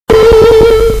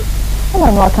Hello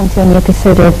and welcome to a new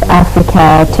episode of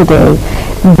Africa Today.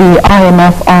 The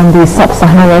IMF on the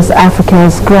Sub-Saharan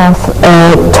Africa's growth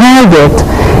target.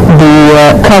 The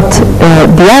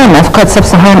IMF cut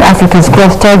Sub-Saharan Africa's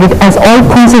growth target as oil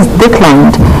prices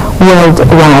declined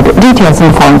worldwide. Details in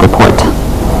the following report.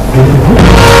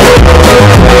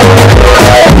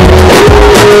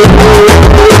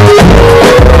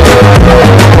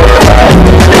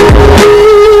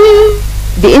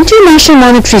 The International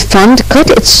Monetary Fund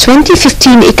cut its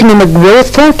 2015 economic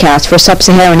growth forecast for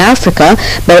Sub-Saharan Africa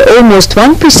by almost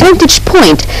 1 percentage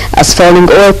point as falling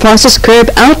oil prices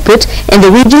curb output in the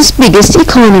region's biggest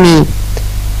economy.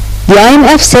 The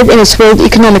IMF said in its World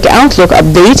Economic Outlook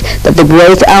update that the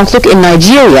growth outlook in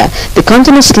Nigeria, the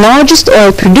continent's largest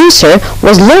oil producer,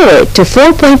 was lowered to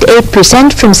 4.8%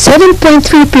 from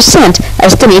 7.3%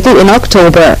 estimated in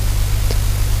October.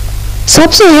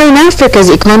 Sub-Saharan Africa's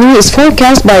economy is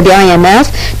forecast by the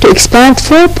IMF to expand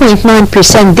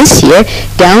 4.9% this year,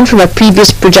 down from a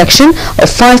previous projection of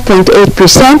 5.8%,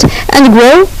 and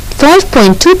grow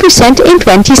 5.2% in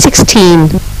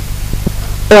 2016.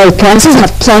 Oil prices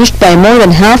have plunged by more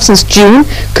than half since June,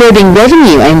 curbing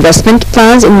revenue and investment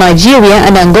plans in Nigeria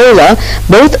and Angola,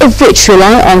 both of which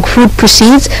rely on crude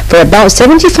proceeds for about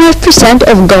 75%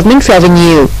 of government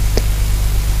revenue.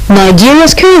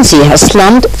 Nigeria's currency has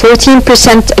slumped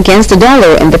 14% against the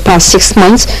dollar in the past 6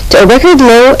 months to a record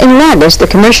low in Lagos, the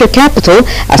commercial capital,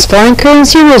 as foreign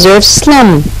currency reserves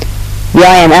slump. The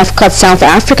IMF cut South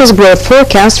Africa's growth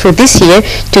forecast for this year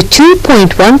to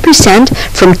 2.1%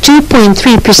 from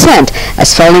 2.3%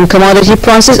 as falling commodity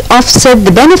prices offset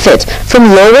the benefit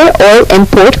from lower oil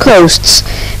import costs.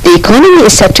 The economy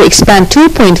is set to expand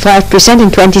 2.5%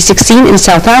 in 2016 in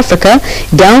South Africa,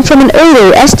 down from an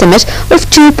earlier estimate of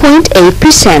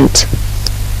 2.8%.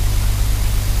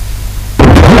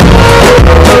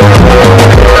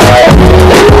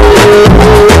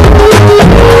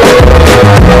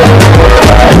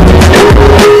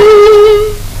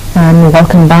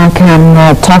 Welcome back.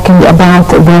 I'm talking about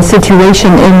the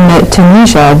situation in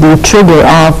Tunisia, the trigger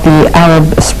of the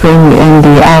Arab Spring in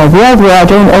the Arab world. We are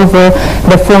joined over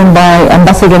the phone by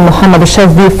Ambassador Mohamad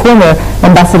Shazly, former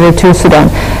ambassador to Sudan.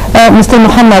 Mr.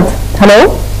 Mohamad, hello?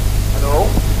 Hello?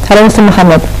 Hello, Mr.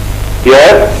 Mohamad.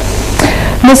 Yes?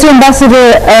 Mr.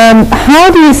 Ambassador,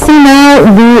 how do you see now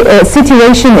the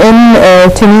situation in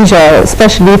Tunisia,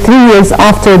 especially 3 years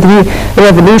after the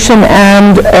revolution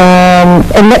and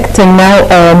electing now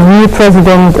a new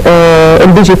president,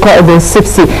 Al-Biji Qaid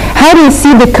al-Sibsi? How do you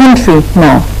see the country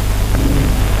now?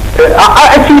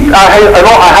 I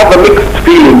have a mixed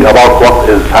feeling about what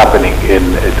is happening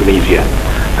in Tunisia.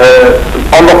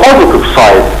 On the positive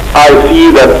side, I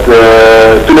see that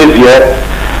Tunisia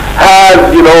has,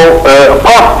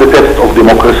 passed the test of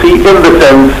democracy in the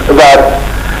sense that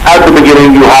at the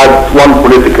beginning you had one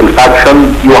political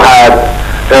faction, you had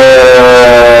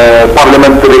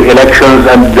parliamentary elections,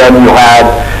 and then you had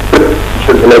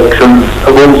presidential elections.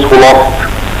 Those who lost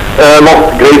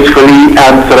gracefully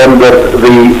and surrendered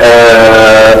the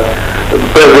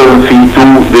presidency to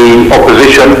the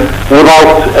opposition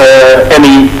without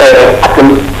any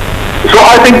attempt. So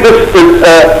I think this is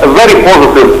a very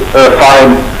positive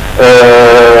sign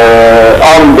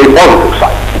on the positive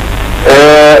side.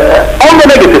 On the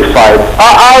negative side,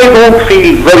 I don't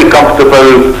feel very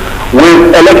comfortable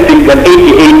with electing an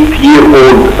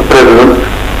 88-year-old president.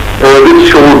 This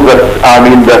shows that,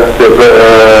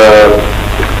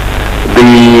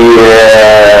 the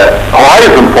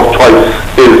horizon for choice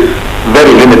is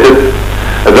very limited,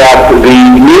 that the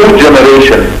new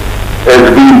generation has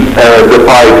been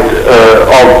deprived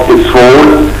of its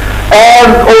role.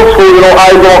 And also,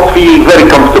 I don't feel very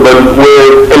comfortable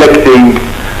with electing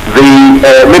the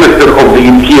Minister of the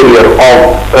Interior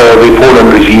of the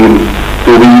fallen regime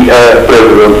to be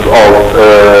president of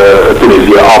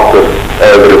Tunisia after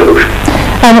the revolution.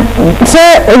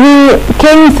 Sir, we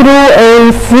came through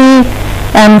a free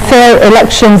and fair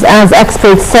elections, as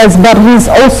experts says, but he's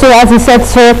also, as he said,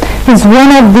 sir, he's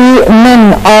one of the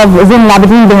men of Zain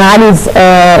al-Abidin bin Ali's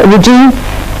regime.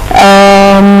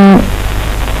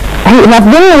 He has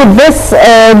been with this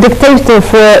dictator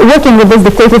working with this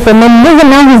dictator for many years, and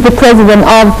now he's the president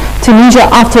of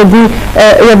Tunisia after the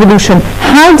revolution.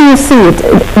 How do you see it?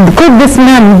 Could this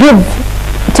man give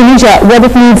Tunisia what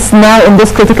it needs now in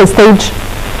this critical stage?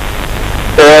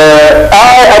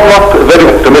 I am not very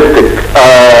optimistic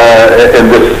in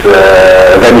this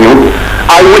venue.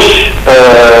 I wish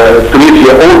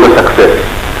Tunisia all the success,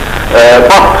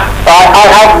 but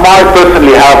I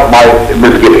personally have my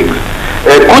misgivings.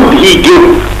 Could he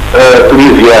give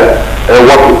Tunisia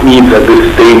what it needs at this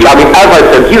stage? As I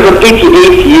said, he's an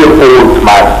 88-year-old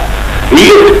man. He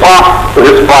is past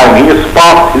his prime. He is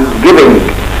past his giving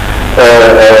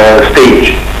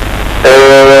stage.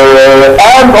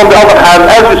 And on the other hand,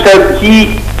 as you said,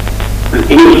 he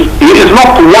is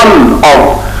not one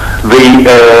of the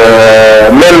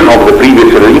men of the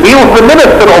previous regime. He was the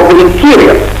Minister of the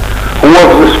Interior, who was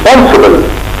responsible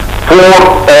for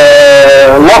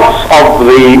lots of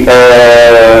the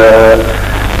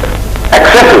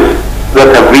excesses that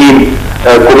have been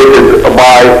committed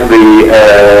by the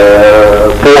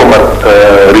former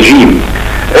regime.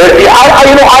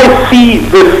 I see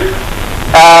this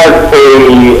as a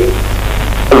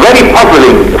very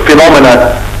puzzling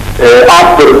phenomena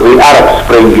after the Arab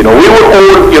Spring. We were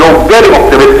all, very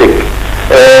optimistic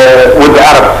with the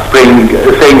Arab Spring,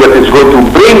 saying that it's going to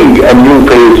bring a new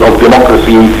phase of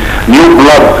democracy, new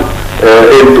blood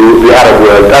into the Arab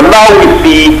world. And now we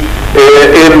see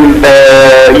in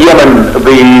Yemen,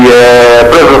 the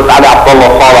President Ali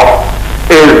Abdullah Saleh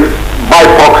is by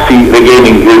proxy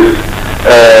regaining his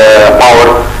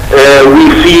power. We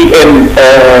see in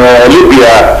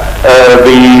Libya,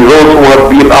 those who have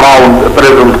been around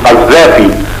President Shazly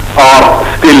are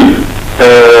still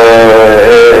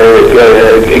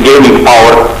gaining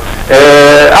power.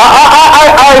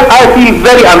 I feel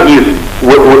very uneasy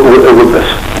with this.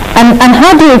 And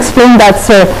how do you explain that,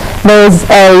 sir? There is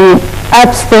a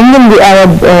Arab Spring in the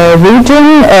Arab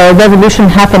region, revolution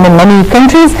happened in many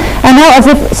countries, and now as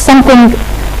if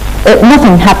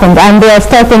nothing happened, and they are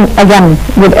starting again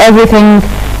with everything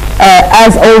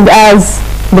as old as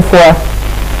before.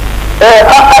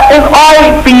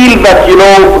 I feel that,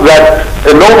 that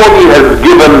nobody has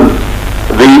given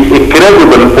the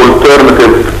credible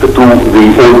alternative to the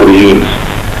old regimes.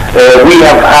 We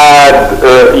have had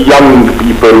young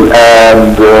people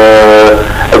and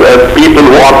people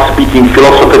who are speaking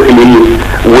philosophically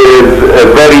with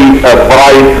very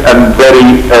bright and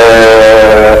very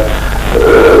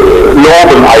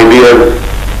noble ideas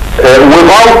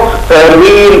without a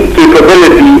real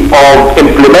capability of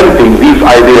implementing these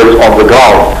ideas on the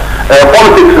ground.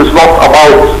 Politics is not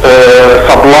about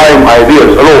sublime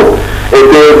ideas alone.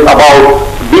 It is about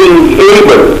being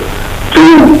able to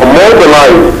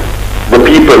mobilize the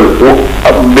people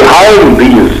behind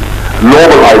these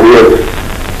noble ideas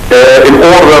in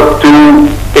order to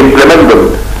implement them.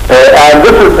 And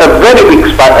this is a very big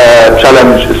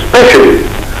challenge, especially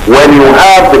when you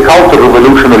have the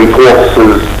counter-revolutionary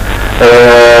forces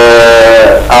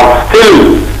are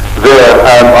still there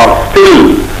and are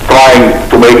still trying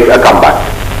to make a comeback.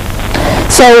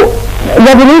 So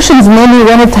revolutions, mainly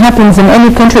when it happens in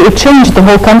any country, it changed the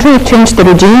whole country, it changed the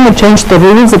regime, it changed the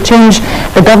rules, it changed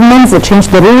the governments, it changed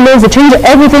the rulers, it changed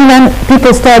everything, and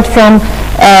people start from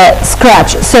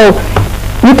scratch. So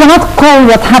you cannot call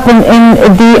what happened in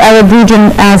the Arab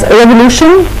region as a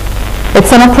revolution.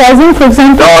 It's an uprising, for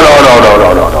example?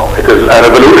 No. It is a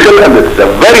revolution, and it's a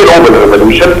very noble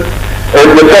revolution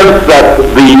in the sense that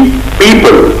the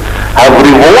people have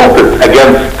revolted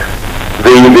against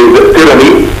the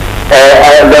tyranny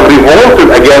and have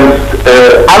revolted against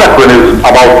anachronism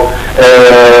about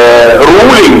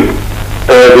ruling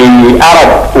the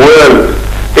Arab world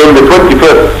in the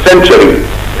 21st century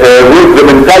with the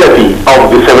mentality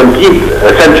of the 17th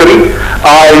century.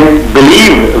 I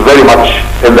believe very much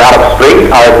in the Arab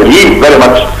Spring. I believe very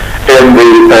much in the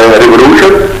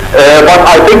revolution. But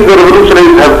I think the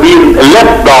revolutionaries have been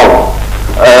let down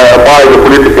by the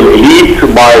political elite,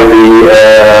 by the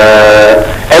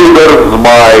elders,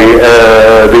 by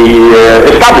the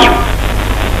establishment.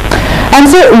 And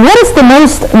so what is the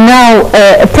most now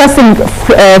pressing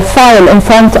file in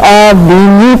front of the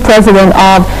new president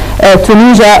of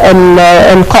Tunisia,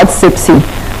 Al-Qais Sibsi?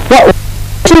 What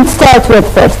should start with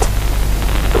first?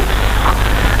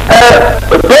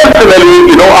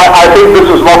 Personally, I think this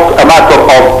is not a matter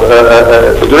of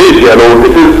Tunisia alone.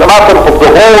 It is a matter of the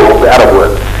whole of the Arab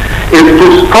world. Is to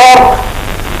start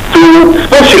to,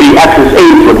 especially at his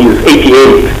age, when he is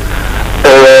 88,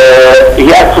 he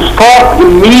has to start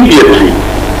immediately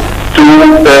to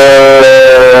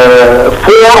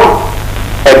form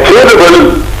a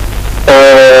credible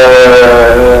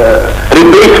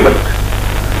replacement.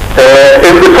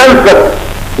 In the sense that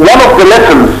one of the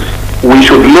lessons we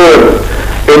should learn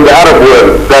in the Arab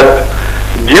world, that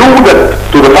due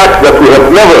to the fact that we have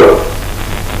never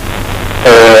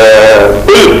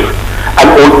built an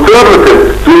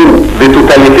alternative to the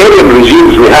totalitarian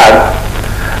regimes we had,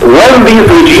 when these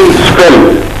regimes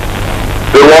fell,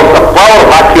 there was a power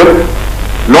vacuum,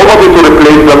 nobody to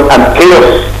replace them, and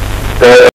chaos